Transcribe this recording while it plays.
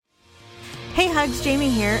Hey Hugs, Jamie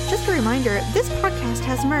here. Just a reminder, this podcast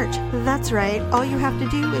has merch. That's right. All you have to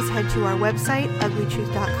do is head to our website,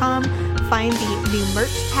 uglytruth.com, find the new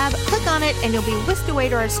merch tab, click on it, and you'll be whisked away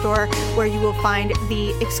to our store where you will find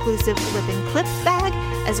the exclusive Lip and Clip bag,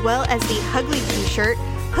 as well as the Hugly t-shirt,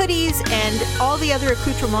 hoodies, and all the other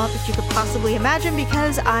accoutrements that you could possibly imagine,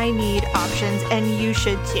 because I need options and you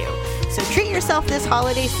should too. So treat yourself this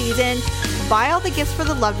holiday season, buy all the gifts for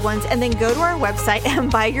the loved ones, and then go to our website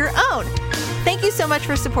and buy your own. Thank you so much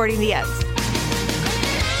for supporting the Uggs.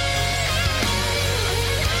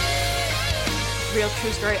 Real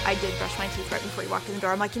true story, I did brush my teeth right before you walked in the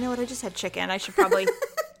door. I'm like, you know what, I just had chicken. I should probably...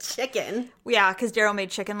 Chicken? Yeah, because Daryl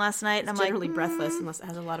made chicken last night. And I'm generally like, breathless unless it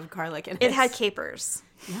has a lot of garlic in it. It had capers.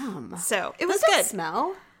 Yum. So it was Does good. It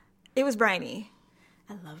smell? It was briny.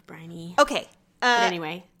 I love briny. Okay. But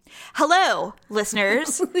anyway. Hello,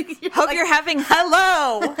 listeners. You're having...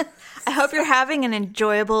 Hello! I hope you're having an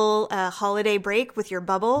enjoyable holiday break with your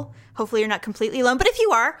bubble. Hopefully you're not completely alone. But if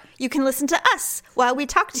you are, you can listen to us while we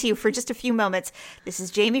talk to you for just a few moments. This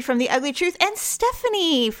is Jamie from The Ugly Truth and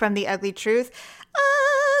Stephanie from The Ugly Truth.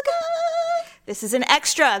 This is an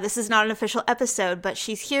extra. This is not an official episode, but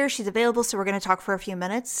she's here. She's available, so we're going to talk for a few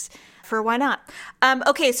minutes. For why not?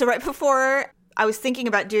 Okay, so right before I was thinking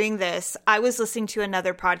about doing this, I was listening to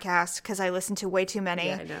another podcast because I listen to way too many.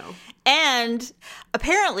 Yeah, I know. And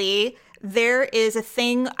apparently there is a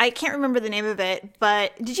thing, I can't remember the name of it,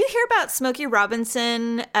 but did you hear about Smokey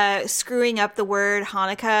Robinson screwing up the word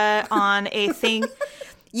Hanukkah on a thing?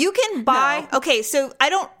 You can buy, No. Okay, so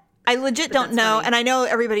I legit don't know, funny. and I know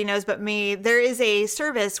everybody knows but me. There is a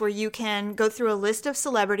service where you can go through a list of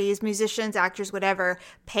celebrities, musicians, actors, whatever,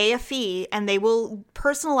 pay a fee, and they will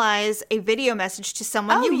personalize a video message to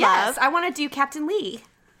someone you love. I want to do Captain Lee.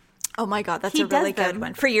 Oh my God, that's He a really does good them.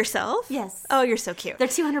 one. For yourself? Yes. Oh, you're so cute. They're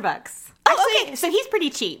 $200. Oh, Actually, okay. so he's pretty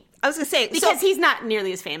cheap. I was going to say, Because he's not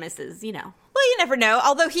nearly as famous as, well, you never know.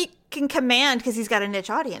 Although he can command, because he's got a niche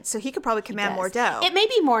audience, so he could probably command more dough. It may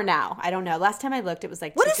be more now. I don't know. Last time I looked, it was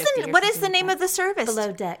like What is $250 the or what is something the like name that. of the service?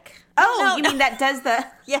 Below Deck. Oh, Oh, no, you no. mean that does the...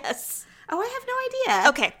 Yes. Oh, I have no idea.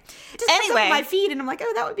 Okay. It just comes up Anyway, on my feed, and I'm like,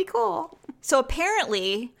 oh, that would be cool. so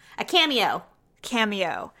apparently... A cameo.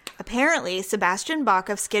 Cameo. Apparently, Sebastian Bach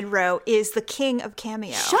of Skid Row is the king of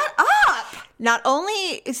Cameo. Shut up! Not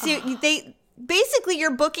only... they basically,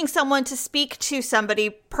 you're booking someone to speak to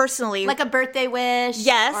somebody personally. Like a birthday wish.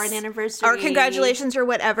 Yes. Or an anniversary. Or congratulations or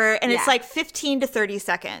whatever. And it's Yeah. like 15 to 30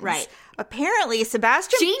 seconds. Right. Apparently,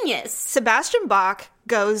 Sebastian Genius. Bach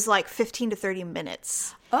goes like 15 to 30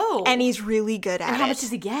 minutes. Oh. And he's really good at it. And how much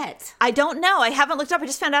does he get? I don't know. I haven't looked up. I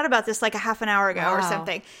just found out about this like a half an hour ago or Wow.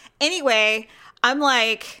 something. Anyway, I'm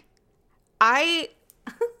like, I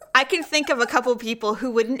can think of a couple people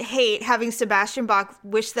who wouldn't hate having Sebastian Bach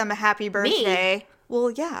wish them a happy birthday. Well,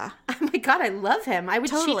 yeah. Oh my God, I love him. I would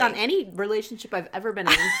Totally. cheat on any relationship I've ever been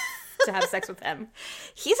in to have sex with him.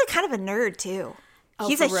 He's a kind of a nerd, too. Oh,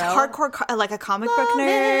 He's for a real? hardcore, like a comic book Love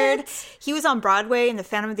nerd. it. He was on Broadway in The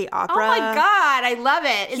Phantom of the Opera. Oh my God, I love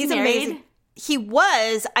it. Is He's he married? amazing. He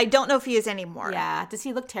was. I don't know if he is anymore. Yeah. Does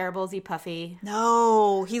he look terrible? Is he puffy?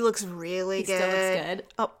 No, he looks really He good. still looks good.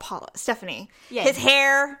 Oh, Paula, Stephanie. Yeah. His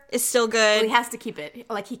hair is still good. Well, he has to keep it.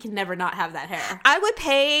 Like, he can never not have that hair. I would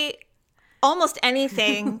pay almost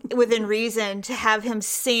anything within reason to have him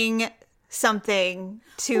sing something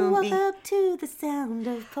to me. up to the sound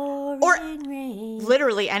of pouring Or- rain.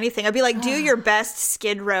 Literally anything. I'd be like, do your best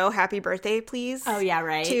Skid Row happy birthday, please. Oh, yeah,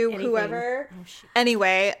 right. To Anything. whoever. Oh, shit.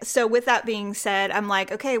 Anyway, so with that being said, I'm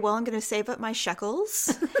like, okay, well, I'm going to save up my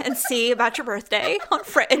shekels and see about your birthday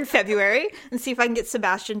in February and see if I can get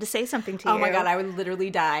Sebastian to say something to you. Oh my God, I would literally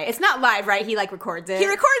die. It's not live, right? He like records it. He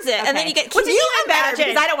records it, and then you get. Which Can is you even better imagine?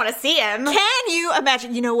 because I don't want to see him. Can you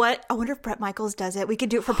imagine? You know what? I wonder if Bret Michaels does it. We could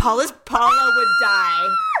do it for Paula's. Paula would die.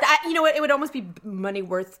 You know what? It would almost be money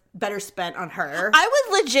worth better spent on her. I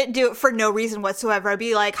would legit do it for no reason whatsoever. I'd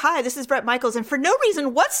be like, "Hi, this is Bret Michaels," and for no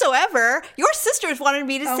reason whatsoever, your sisters wanted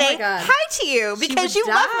me to Oh say my God. hi to you because would you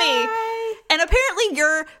love me. die. And apparently,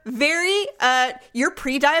 you're you're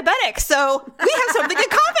pre-diabetic, so we have something in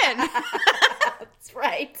common. That's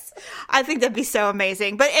right. I think that'd be so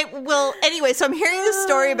amazing. But it will anyway. So I'm hearing this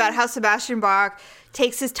story about how Sebastian Bach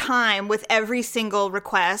takes his time with every single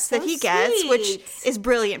request that So he gets, which sweet. is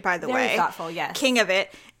brilliant, by the Very way. thoughtful, yes. King of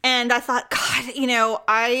it. And I thought, God,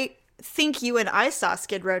 I think you and I saw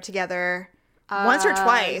Skid Row together once or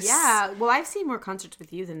twice. Yeah. Well, I've seen more concerts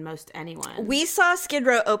with you than most anyone. We saw Skid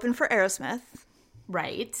Row open for Aerosmith,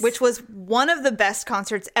 right. which was one of the best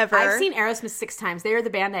concerts ever. I've seen Aerosmith 6 times. They are the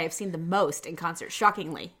band I have seen the most in concert,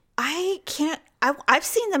 shockingly. I can't. I've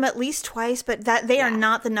seen them at least twice, but they are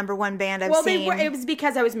not the number one band I've seen. Well, it was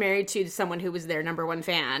because I was married to someone who was their number one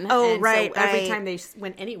fan. Oh, and right. So every time they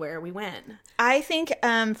went anywhere, we went. I think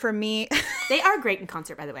for me... They are great in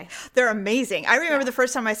concert, by the way. They're amazing. I remember the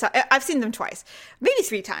first time I saw... I've seen them twice. Maybe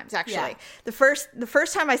 3 times, actually. Yeah. The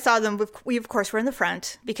first time I saw them, we of course were in the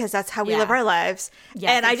front because that's how we live our lives.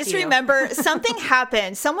 Yes, and I just remember something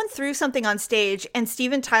happened. Someone threw something on stage and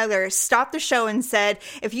Steven Tyler stopped the show and said,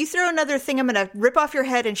 if you throw another thing, I'm going to rip off your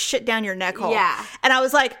head and shit down your neck hole. Yeah. And I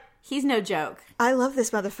was like... He's no joke. I love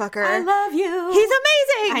this motherfucker. I love you. He's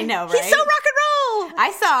amazing. I know, right? He's so rock and roll.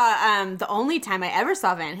 I saw the only time I ever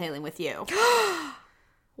saw Van Halen with you.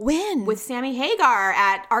 When? With Sammy Hagar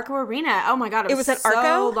at Arco Arena. Oh my God. It was at Arco?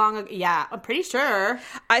 So long ago. Yeah, I'm pretty sure.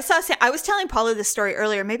 I was telling Paula this story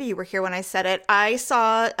earlier. Maybe you were here when I said it. I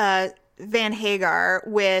saw Van Hagar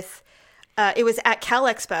with... it was at Cal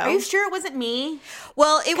Expo. Are you sure it wasn't me?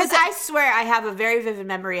 Well, it was... Because I swear I have a very vivid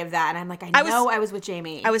memory of that. And I'm like, I was with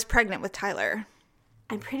Jamie. I was pregnant with Tyler.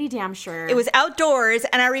 I'm pretty damn sure. It was outdoors,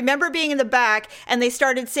 and I remember being in the back, and they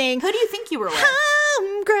started saying... Who do you think you were with?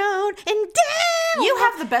 Homegrown and down. You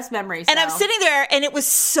have the best memories, And I'm sitting there, and it was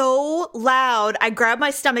so loud. I grabbed my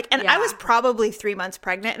stomach, and I was probably 3 months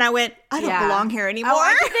pregnant, and I went, I don't belong here anymore. Oh,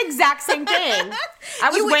 I did the exact same thing. I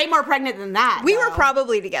was way more pregnant than that. We were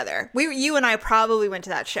probably together. You and I probably went to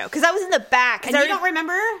that show, because I was in the back. And you don't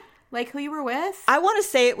remember... Like who you were with? I want to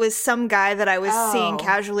say it was some guy that I was seeing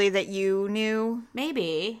casually that you knew.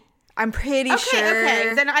 Maybe. I'm pretty sure.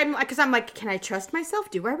 Okay. Then because I'm like, can I trust myself?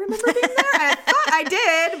 Do I remember being there? I thought I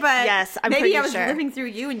did, but yes, I'm maybe pretty I was sure. living through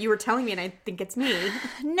you and you were telling me, and I think it's me.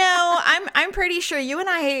 No, I'm pretty sure you and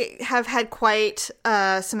I have had quite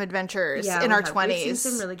some adventures in our 20s. We've seen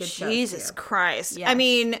some really good shows. Jesus Christ! Yes. I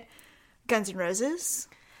mean, Guns N' Roses.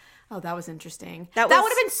 Oh, that was interesting. That would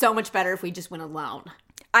have been so much better if we just went alone.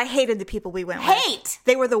 I hated the people we went with.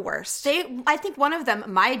 They were the worst. I think one of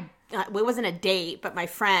them, it wasn't a date, but my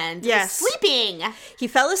friend was sleeping. He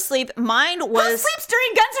fell asleep. Mine was... Who sleeps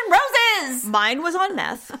during Guns N' Roses? Mine was on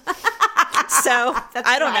meth. So,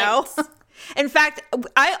 I don't know. In fact,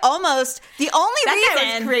 the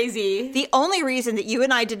only reason that you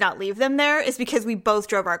and I did not leave them there is because we both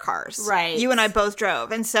drove our cars. Right. You and I both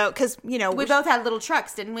drove. And so, because, we both had little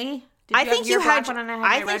trucks, didn't we? I think you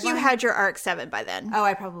had your RX-7 by then. Oh,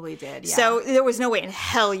 I probably did, yeah. So there was no way in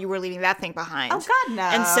hell you were leaving that thing behind. Oh, God, no.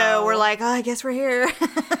 And so we're like, I guess we're here.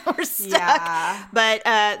 We're stuck. Yeah. But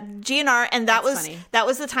GNR, and that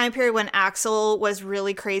was the time period when Axl was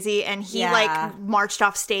really crazy, and he marched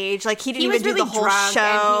off stage. Like he didn't even do the whole show.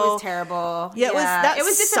 And he was terrible. Yeah, it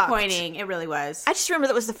was disappointing. It really was. I just remember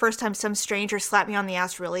that was the first time some stranger slapped me on the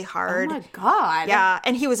ass really hard. Oh my God. Yeah,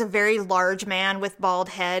 and he was a very large man with bald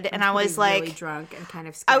head, and I was like, really drunk and kind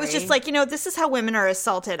of scary. I was just like, this is how women are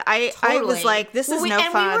assaulted. I was like, this is no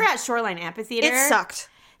fun. And we were at Shoreline Amphitheater. It sucked.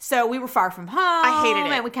 So we were far from home. I hated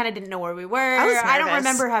it. And we kind of didn't know where we were. I don't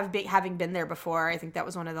remember having been there before. I think that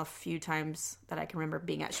was one of the few times that I can remember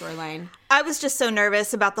being at Shoreline. I was just so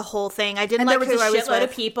nervous about the whole thing. I didn't like who I was with. There was a shitload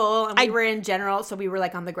of people, and we were in general, so we were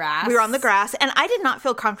like on the grass. We were on the grass, and I did not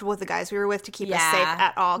feel comfortable with the guys we were with to keep us safe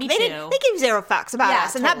at all. Me too. They gave 0 fucks about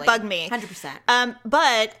us, and that bugged me. 100%.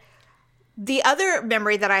 But the other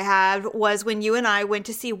memory that I have was when you and I went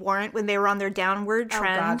to see Warrant when they were on their downward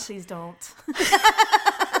trend. Oh, God, please don't.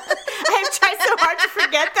 I've tried so hard to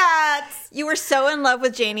forget that. You were so in love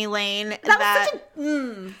with Janie Lane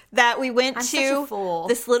that we went to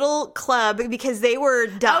this little club because they were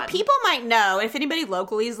done. Oh, people might know. If anybody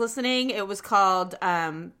locally is listening, it was called...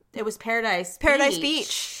 it was Paradise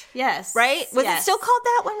Beach. Yes. Right? Was it still called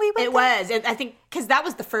that when we went It was. I think, because that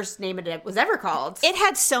was the first name it was ever called. It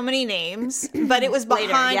had so many names, but it was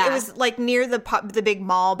behind, it was like near the big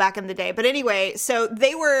mall back in the day. But anyway, so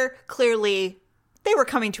they were clearly... They were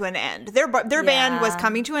coming to an end. Their band was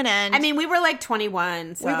coming to an end. I mean, we were like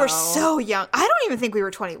 21. So. We were so young. I don't even think we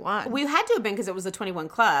were 21. We had to have been because it was a 21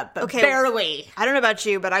 club, but barely. I don't know about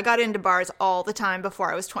you, but I got into bars all the time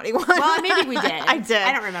before I was 21. Well, maybe we did. I did.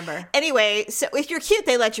 I don't remember. Anyway, so if you're cute,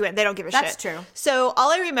 they let you in. They don't give a shit. That's true. So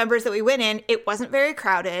all I remember is that we went in. It wasn't very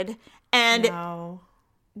crowded. And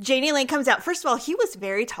Janie Lane comes out. First of all, he was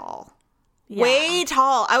very tall. Yeah. Way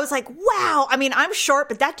tall. I was like, wow. I mean, I'm short,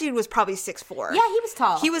 but that dude was probably 6'4". Yeah, he was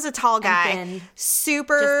tall. He was a tall guy.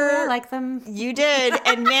 Super. Just the way I like them. You did.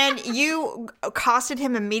 And man, you accosted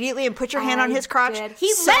him immediately and put your hand on his crotch. Did.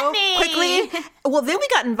 He let me. Quickly. Well, then we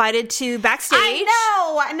got invited to backstage. I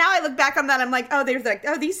know. Now I look back on that, I'm like, they're like,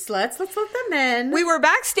 these sluts, let's let them in. We were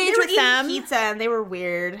backstage with them. Pizza, and they were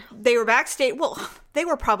weird. They were backstage. Well, they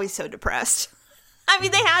were probably so depressed. I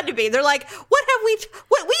mean, they had to be. They're like, what we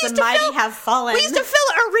used to mighty fill, have fallen. We used to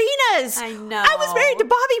fill arenas. I know. I was married to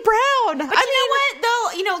Bobby Brown. But you know what,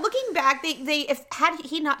 though? You know, looking back, had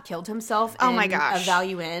he not killed himself oh my gosh. A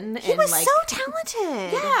Value Inn. He was so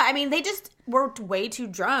talented. Yeah, I mean, they just were way too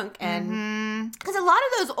drunk. And because a lot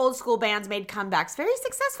of those old school bands made comebacks, very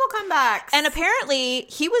successful comebacks. And apparently,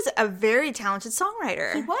 he was a very talented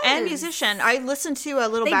songwriter. He was. And musician. I listened to a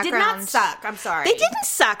little background. They did not suck. I'm sorry. They didn't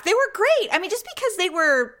suck. They were great. I mean, just because they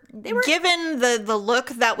were given the look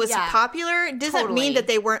that was popular doesn't mean that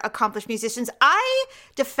they weren't accomplished musicians. I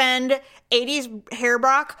defend 80s hair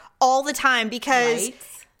rock all the time because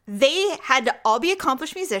they had to all be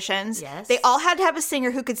accomplished musicians. Yes. They all had to have a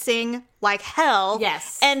singer who could sing like hell.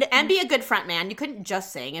 Yes. And be a good front man. You couldn't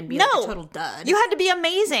just sing and be like a total dud. You had to be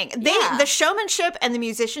amazing. The showmanship and the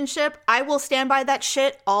musicianship, I will stand by that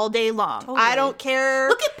shit all day long. Totally. I don't care.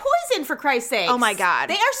 Look at Poison, for Christ's sake. Oh my God.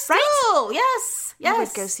 They are still, yes. I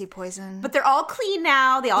would go see Poison. But they're all clean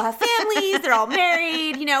now. They all have families. They're all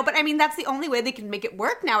married, you know. But I mean, that's the only way they can make it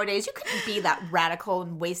work nowadays. You couldn't be that radical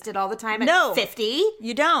and wasted all the time at 50.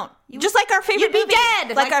 You don't. Just like our favorite movie. You'd be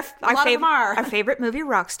dead. Like our favorite movie,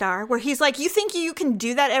 Rockstar, where he's like, you think you can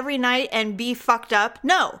do that every night and be fucked up?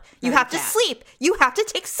 No. You have to sleep. You have to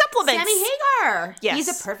take supplements. Sammy Hagar. Yes.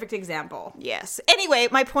 He's a perfect example. Yes. Anyway,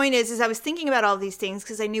 my point is I was thinking about all these things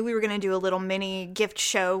because I knew we were going to do a little mini gift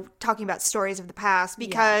show talking about stories of the past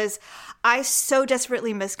because I so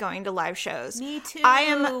desperately miss going to live shows. Me too. I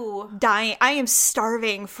am dying. I am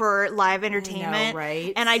starving for live entertainment. I know,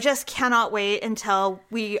 right? And I just cannot wait until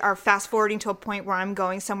we are fast forwarding to a point where I'm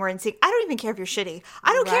going somewhere and seeing. I don't even care if you're shitty.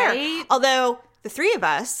 I don't care. Although the three of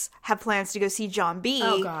us have plans to go see John B.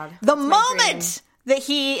 Oh God! The moment that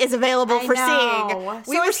he is available for seeing.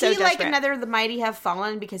 We were so is he desperate. like another The Mighty Have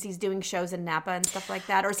Fallen because he's doing shows in Napa and stuff like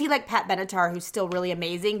that? Or is he like Pat Benatar, who's still really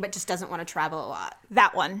amazing but just doesn't want to travel a lot?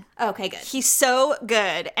 That one. Okay, good. He's so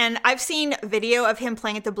good. And I've seen video of him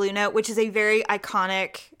playing at the Blue Note, which is a very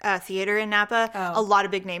iconic theater in Napa. A lot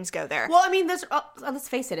of big names go there. Well, I mean, let's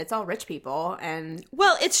face it, it's all rich people. And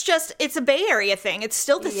well, it's a Bay Area thing. It's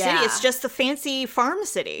still the city. It's just the fancy farm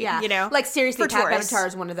city. Yeah. You know? Like, seriously, Pat tourists. Benatar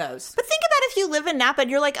is one of those. But think about if you live in Napa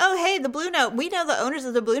and you're like, oh, hey, the Blue Note. We know the owners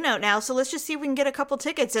of the Blue Note now, so let's just see if we can get a couple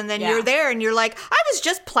tickets. And then you're there and you're like, I was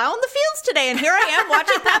just plowing the fields today and here I am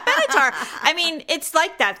watching Pat Benatar. I mean, it's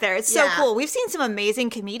like that there. It's so cool. We've seen some amazing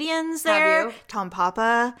comedians there. Have you? Tom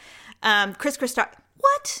Papa, Chris Christar.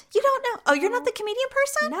 What? You don't know? Oh, you're not the comedian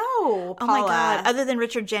person? No, Paula. Oh my God. Other than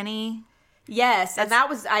Richard Jenny. Yes, and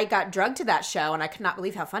I got drugged to that show, and I could not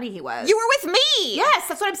believe how funny he was. You were with me! Yes,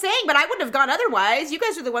 that's what I'm saying, but I wouldn't have gone otherwise. You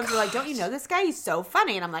guys are the ones who are like, don't you know this guy? He's so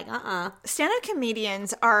funny. And I'm like, Stand-up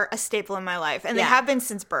comedians are a staple in my life, and they have been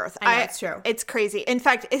since birth. I know, it's true. It's crazy. In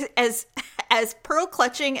fact, as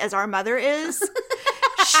pearl-clutching as our mother is,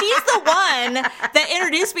 she's the one that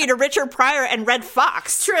introduced me to Richard Pryor and Red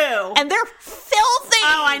Fox. True. And they're filthy!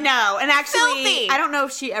 Oh, I know. And actually, filthy. I don't know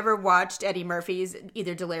if she ever watched Eddie Murphy's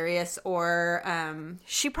either Delirious or...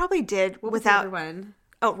 she probably did what was without... the other one?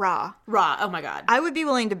 Oh, Raw. Raw. Oh, my God. I would be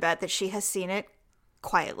willing to bet that she has seen it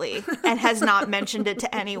quietly and has not mentioned it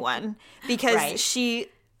to anyone because she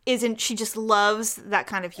just loves that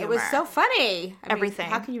kind of humor. It was so funny. Everything.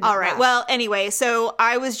 How can you not All right. laugh? Well, anyway, so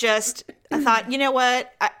I thought, you know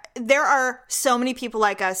what? There are so many people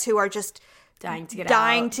like us who are just dying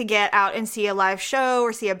to get out and see a live show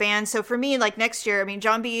or see a band. So for me, like next year, I mean,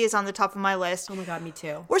 John B is on the top of my list. Oh my God, me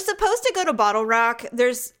too. We're supposed to go to Bottle Rock.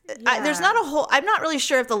 There's not a whole. I'm not really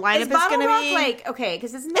sure if the lineup is going to be like okay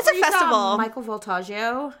because it's a festival. Michael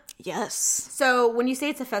Voltaggio. Yes. So when you say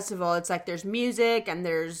it's a festival, it's like there's music and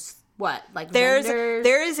there's what like there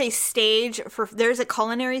is a stage there's a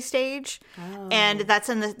culinary stage, and that's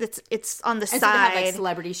it's on the side. So they have like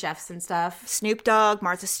celebrity chefs and stuff. Snoop Dogg,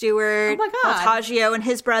 Martha Stewart, oh my God, Voltaggio and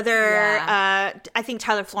his brother. I think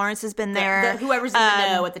Tyler Florence has been there. Whoever's in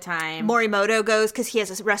the know at the time. Morimoto goes because he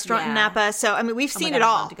has a restaurant in Napa. So I mean, we've seen it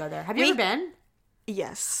all. I'd love to go there. Have you ever been?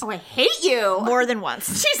 Yes. Oh, I hate you. More than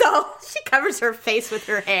once. She covers her face with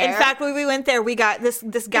her hair. In fact, when we went there, we got this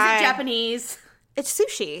guy. Is it Japanese? It's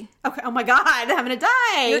sushi. Okay. Oh my God, I'm gonna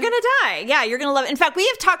die. You're gonna die. Yeah, you're gonna love it. In fact, we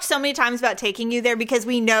have talked so many times about taking you there because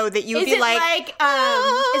we know that you would be like,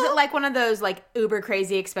 is it like one of those like uber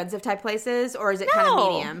crazy expensive type places, or is it kind of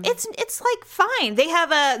medium? It's like fine. They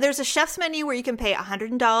have there's a chef's menu where you can pay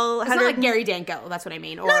 $100. It's not like Gary Danko. That's what I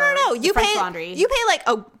mean. Or no. You French pay Laundry. You pay like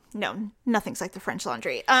No, nothing's like the French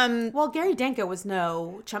Laundry. Well, Gary Danko was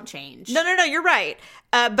no chump change. No, you're right.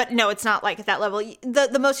 But no, it's not like at that level.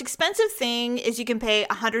 The most expensive thing is you can pay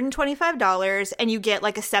 $125 and you get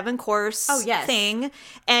like a 7-course thing.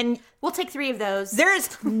 And we'll take 3 of those. there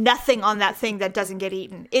is nothing on that thing that doesn't get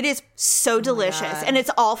eaten. It is so delicious. And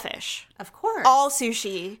it's all fish. Of course. All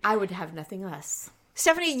sushi. I would have nothing less.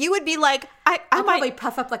 Stephanie, you would be like, I'll probably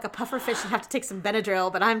puff up like a puffer fish and have to take some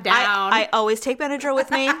Benadryl, but I'm down. I always take Benadryl with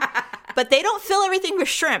me. But they don't fill everything with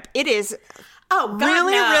shrimp. It is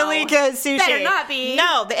really good sushi. Better not be.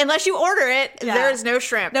 No, unless you order it, there is no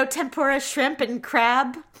shrimp. No tempura shrimp and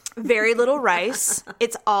crab. Very little rice.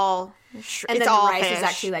 It's all and it's then all the rice fish. is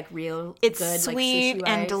actually like real it's good, sweet like sushi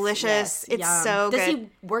and rice. delicious. Yes, It's yum. so good. Does he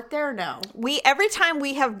work there or no? Every time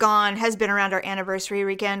we have gone has been around our anniversary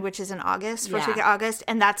weekend, which is in August, first week of August,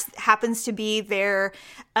 and that happens to be their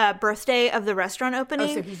birthday of the restaurant opening.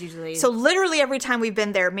 Oh, so he's usually... So literally every time we've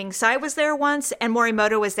been there, Ming Tsai was there once, and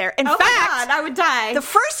Morimoto was there. In fact, my God, I would die. The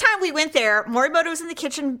first time we went there, Morimoto was in the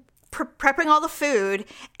kitchen prepping all the food,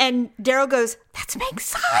 and Daryl goes, "That's Ming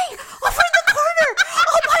Tsai over in the corner,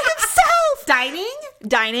 all by himself."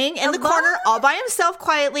 Dining in the corner, all by himself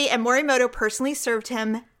quietly, and Morimoto personally served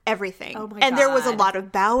him everything. Oh my and there was a God. lot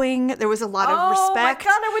of bowing, there was a lot of respect. Oh my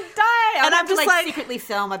God, I would die. And I'm just like secretly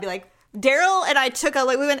film. I'd be like, Daryl and I took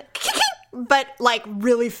we went, but like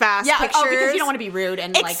really fast pictures. Oh, because you don't want to be rude.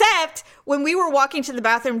 And except when we were walking to the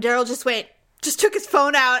bathroom, Daryl just took his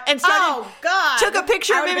phone out and started, took a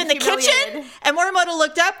picture of him in the kitchen, and Morimoto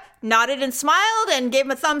looked up, nodded and smiled, and gave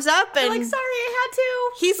him a thumbs up, and like, sorry, I had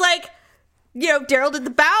to. He's like, Daryl did the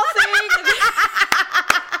bow thing.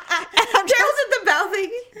 Daryl did the bow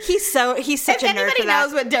thing. He's such a nerd for that. If anybody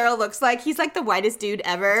knows what Daryl looks like, he's like the whitest dude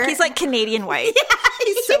ever. He's like Canadian white. Yeah,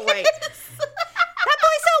 he's so white. That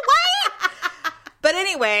boy's so white. But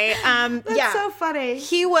anyway, That's so funny.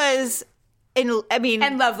 He was... and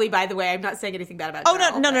lovely, by the way. I'm not saying anything bad about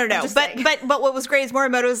Daryl. No. But what was great is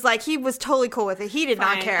Morimoto was like, he was totally cool with it. He did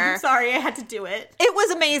not care. I'm sorry, I had to do it. It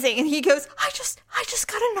was amazing. And he goes, I just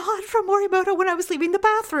got a nod from Morimoto when I was leaving the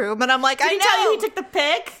bathroom. And I'm like, Did he tell you he took the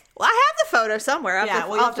pic? Well, I have the photo somewhere. I'll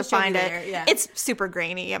have to find it. Later. Yeah. It's super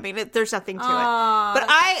grainy. I mean, there's nothing to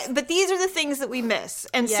it. But these are the things that we miss.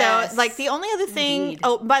 And so, like, the only other thing... Indeed.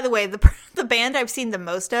 Oh, by the way, the band I've seen the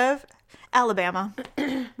most of... Alabama.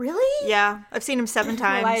 Really? Yeah. I've seen them 7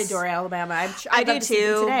 times. Well, I adore Alabama. I do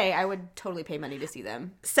too. Today, I would totally pay money to see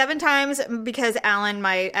them. 7 times because Alan,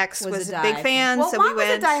 my ex, was a big fan. Well, so Mom we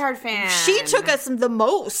went. was a diehard fan. She took us the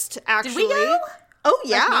most, actually. Did we go? Oh,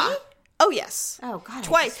 yeah. Like me? Oh, yes. Oh, God.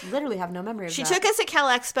 Twice. I literally have no memory of that. She took us at Cal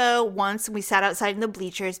Expo once, and we sat outside in the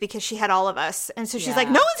bleachers because she had all of us. And so she's like,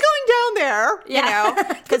 no one's going down there, you know,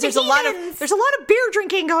 because there's a lot of beer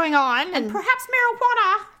drinking going on. And perhaps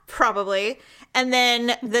marijuana. Probably. And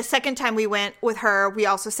then the second time we went with her, we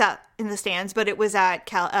also sat in the stands, but it was at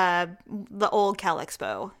the old Cal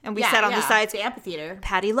Expo. And we sat on the sides. The amphitheater.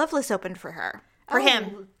 Patty Loveless opened for her. For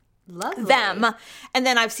him. Lovely. Them. And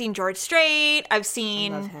then I've seen George Strait. I've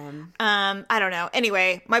seen... I love him. I don't know.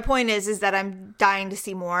 Anyway, my point is that I'm dying to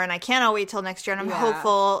see more, and I cannot wait till next year, and I'm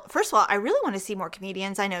hopeful. First of all, I really want to see more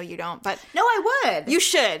comedians. I know you don't, but... No, I would. You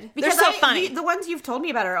should. Because they're so funny. The ones you've told me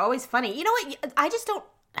about are always funny. You know what? I just don't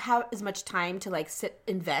have as much time to like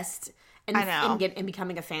invest in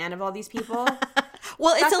becoming a fan of all these people.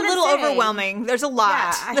 Well, it's a little overwhelming. There's a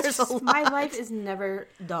lot. Yeah, there's a lot. My life is never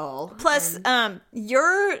dull. Plus,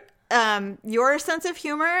 your sense of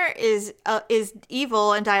humor is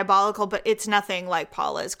evil and diabolical, but it's nothing like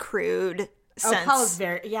Paula's crude sense. Oh, Paula's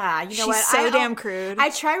very, you know She's what? so damn crude. I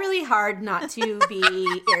try really hard not to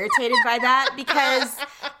be irritated by that because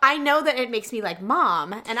I know that it makes me like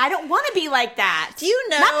Mom, and I don't want to be like that. Do you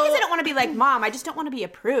know? Not because I don't want to be like Mom, I just don't want to be a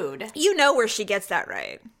prude. You know where she gets that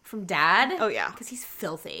right. From Dad? Oh, yeah. Because he's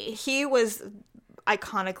filthy. He was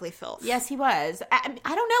iconically filth. Yes, he was. I don't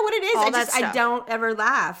know what it is. I don't ever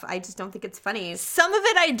laugh. I just don't think it's funny. Some of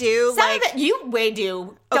it I do. Some of it you way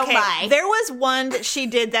do. Don't lie. There was one that she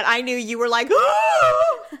did that I knew you were like,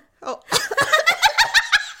 oh.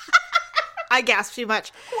 I gasped too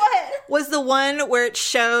much. What? Was the one where it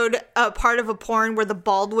showed a part of a porn where the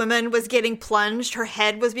bald woman was getting plunged. Her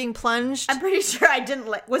head was being plunged. I'm pretty sure I didn't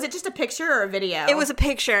was it just a picture or a video? It was a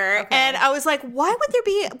picture. Okay. And I was like, why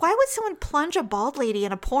would someone plunge a bald lady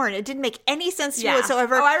in a porn? It didn't make any sense to me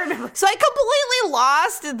whatsoever. Oh, I remember. So I completely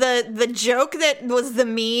lost the joke that was the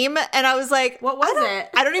meme. And I was like, what was it?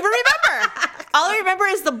 I don't even remember. All I remember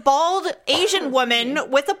is the bald Asian woman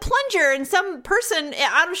with a plunger and some person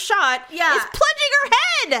out of shot is plunging her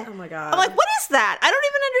head. Oh my God. I'm like, what is that? I don't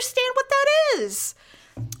even understand what that is.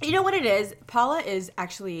 You know what it is? Paula is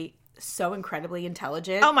actually so incredibly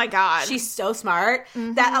intelligent. Oh my God. She's so smart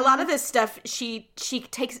that a lot of this stuff she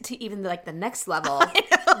takes it to even like the next level,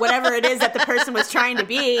 whatever it is that the person was trying to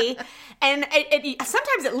be. And it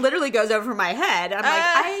sometimes it literally goes over my head. I'm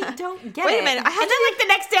like, I don't get it. Wait a minute. And then like the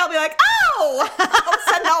next day I'll be like, oh! All of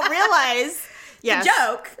a sudden I'll realize the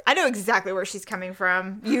joke. I know exactly where she's coming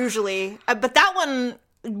from, usually. But that one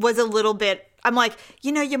was a little bit, I'm like,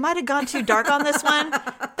 you might have gone too dark on this one.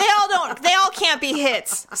 They all can't be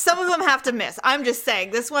hits. Some of them have to miss. I'm just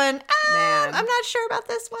saying, this one, Man. I'm not sure about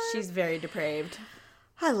this one. She's very depraved.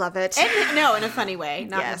 I love it. And, no, in a funny way,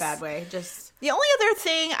 not in Yes. a bad way. Just The only other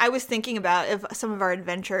thing I was thinking about of some of our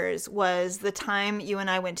adventures was the time you and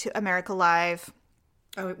I went to America Live.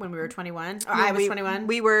 when we were 21, or I was 21.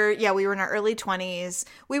 We were in our early 20s.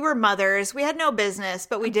 We were mothers. We had no business,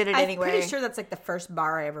 but we did it anyway. I'm pretty sure that's like the first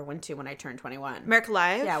bar I ever went to when I turned 21. America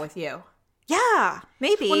Live? Yeah, with you. Yeah,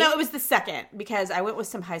 maybe. Well, no, it was the second because I went with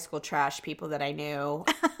some high school trash people that I knew,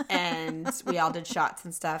 and we all did shots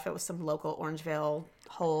and stuff. It was some local Orangeville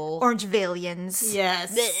hole. Orangevalians.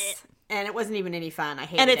 Yes. Blech. And it wasn't even any fun. I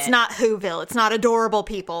hated it. And it's not Whoville. It's not adorable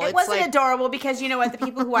people. It wasn't adorable because you know what? The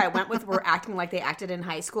people who I went with were acting like they acted in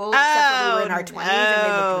high school, except for we were in our 20s and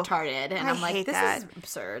they looked retarded. And I'm like, this is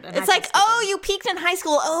absurd. And it's like, oh, you peaked in high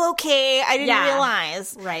school. Oh, okay. I didn't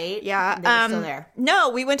realize. Right? Yeah. They were still there. No,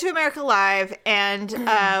 we went to America Live and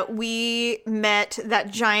we met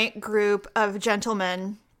that giant group of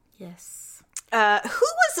gentlemen. Yes.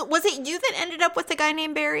 Who was it you that ended up with the guy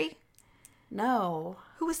named Barry? No.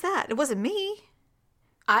 Who was that? It wasn't me.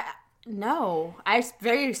 No. I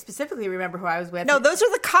very specifically remember who I was with. No, those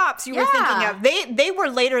are the cops you were thinking of. They were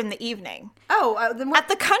later in the evening. Oh, then at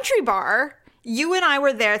the country bar. You and I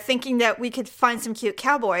were there thinking that we could find some cute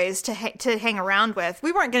cowboys to hang around with.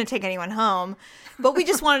 We weren't going to take anyone home, but we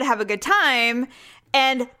just wanted to have a good time.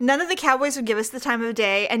 And none of the cowboys would give us the time of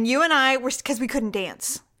day. And you and I were, because we couldn't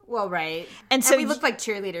dance. Well, right. And so we looked like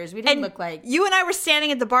cheerleaders. We didn't look like... You and I were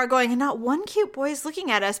standing at the bar going, and not one cute boy is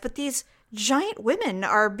looking at us, but these giant women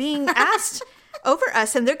are being asked over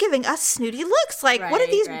us, and they're giving us snooty looks. Like, what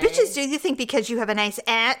do these bitches do? You think because you have a nice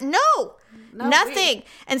aunt? No, nothing.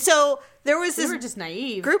 And so there was this we were just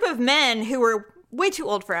naive group of men who were way too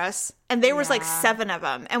old for us, and there was like 7 of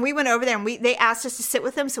them, and we went over there and they asked us to sit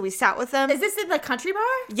with them, so we sat with them. Is this in the country bar?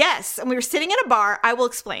 Yes, and we were sitting in a bar. I will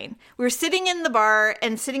explain. We were sitting in the bar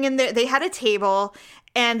and sitting in there. They had a table,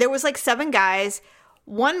 and there was like 7 guys.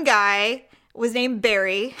 One guy was named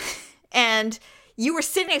Barry, and you were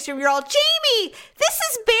sitting next to him. You're all, Jamie, this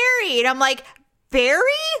is Barry, and I'm like, Barry?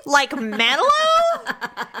 Like Manilow?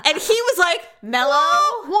 And he was like,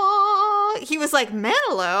 Mellow? Wah. He was like,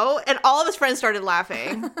 Manilow? And all of his friends started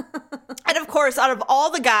laughing. And of course, out of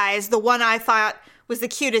all the guys, the one I thought was the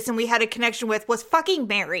cutest and we had a connection with was fucking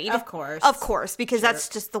married. Of course. Of course, because that's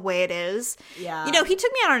just the way it is. Yeah. You know, he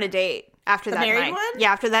took me out on a date after that night. The married one?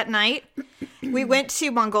 Yeah, after that night. We went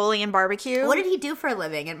to Mongolian barbecue. What did he do for a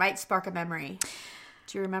living? It might spark a memory.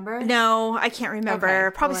 Do you remember? No, I can't remember.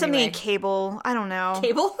 Okay. Probably something anyway. in cable. I don't know.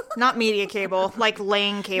 Cable? Not media cable. Like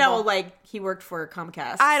laying cable. No, like he worked for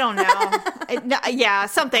Comcast. I don't know. Yeah,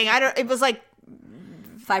 something. It was like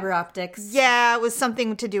fiber optics. Yeah, it was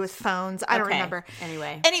something to do with phones. I don't remember.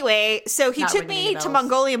 Anyway, so he took me to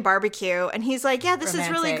Mongolian barbecue, and he's like, yeah, this is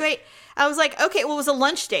really great. I was like, okay, well, it was a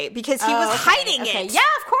lunch date because he was hiding it. Yeah,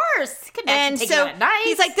 of course. And so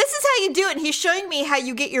he's like, this is how you do it. And he's showing me how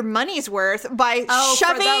you get your money's worth by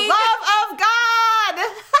shoving. For the love of God.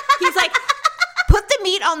 He's like, put the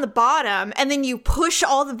meat on the bottom and then you push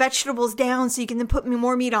all the vegetables down so you can then put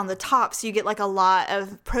more meat on the top so you get like a lot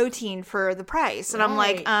of protein for the price. And I'm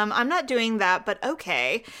like, I'm not doing that, but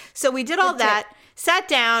okay. So we did all that. Sat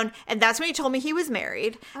down, and that's when he told me he was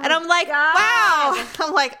married. And I'm like, wow.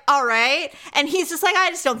 I'm like, all right. And he's just like,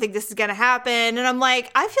 I just don't think this is going to happen. And I'm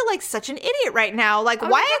like, I feel like such an idiot right now. Like, why?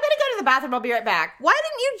 I'm going to go to the bathroom. I'll be right back. Why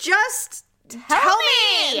didn't you just tell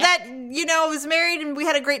me that, I was married and we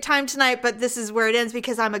had a great time tonight, but this is where it ends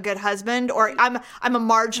because I'm a good husband, or I'm a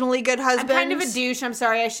marginally good husband. I'm kind of a douche. I'm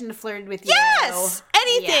sorry. I shouldn't have flirted with you. Yes!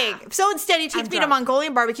 Anything. Yeah. So instead, he takes me to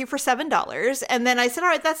Mongolian barbecue for $7. And then I said, all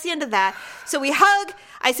right, that's the end of that. So we hug.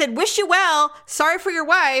 I said, wish you well. Sorry for your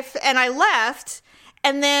wife. And I left.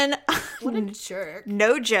 And then... What a jerk.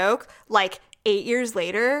 No joke. Like 8 years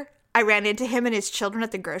later... I ran into him and his children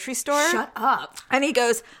at the grocery store. Shut up. And he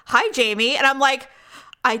goes, hi, Jamie. And I'm like,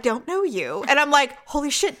 I don't know you. And I'm like, holy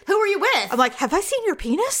shit. Who were you with? I'm like, have I seen your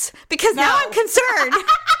penis? Because now I'm concerned.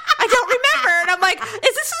 I don't remember. And I'm like,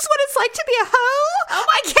 is what it's like to be a hoe? Oh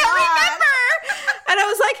my I can't remember. And I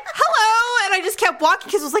was like, hello. And then I just kept walking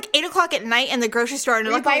because it was like 8 o'clock at night in the grocery store. And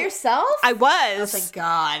Were you by yourself? I was. Oh, thank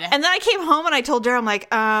God. And then I came home and I told Daryl, I'm like,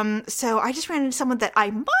 so I just ran into someone that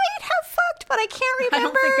I might have fucked, but I can't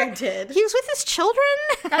remember. I don't think I did. He was with his children.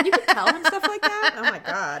 God, you could tell him stuff like that? Oh my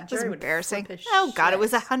God. It was Jerry embarrassing. would flip his Oh God, shit. it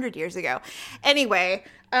was 100 years ago. Anyway,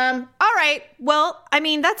 all right. Well, I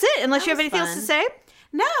mean, that's it. Unless you have was anything else fun. to say.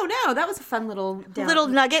 No, that was a fun little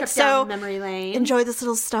Nugget. Trip So down memory lane. enjoy this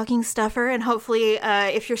little stocking stuffer, and hopefully,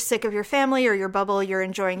 if you're sick of your family or your bubble, you're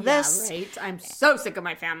enjoying this. Yeah, right. I'm so sick of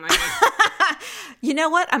my family. You know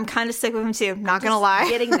what? I'm kind of sick of them too. Not gonna lie.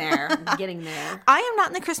 Getting there. I'm getting there. I am not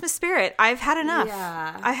in the Christmas spirit. I've had enough.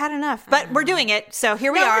 Yeah. I've had enough. But we're doing it, so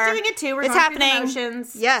here we No, are. we're doing it too. We're it's going through the happening.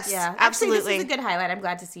 motions. Yes, Yeah. absolutely. Actually, this is a good highlight. I'm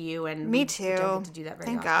glad to see you. And Me we too. don't get to do that very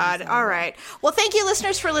Thank often, God. so- All right. Well, thank you,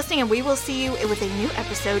 listeners, for listening, and we will see you with a new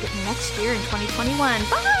episode next year in 2021.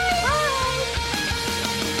 Bye.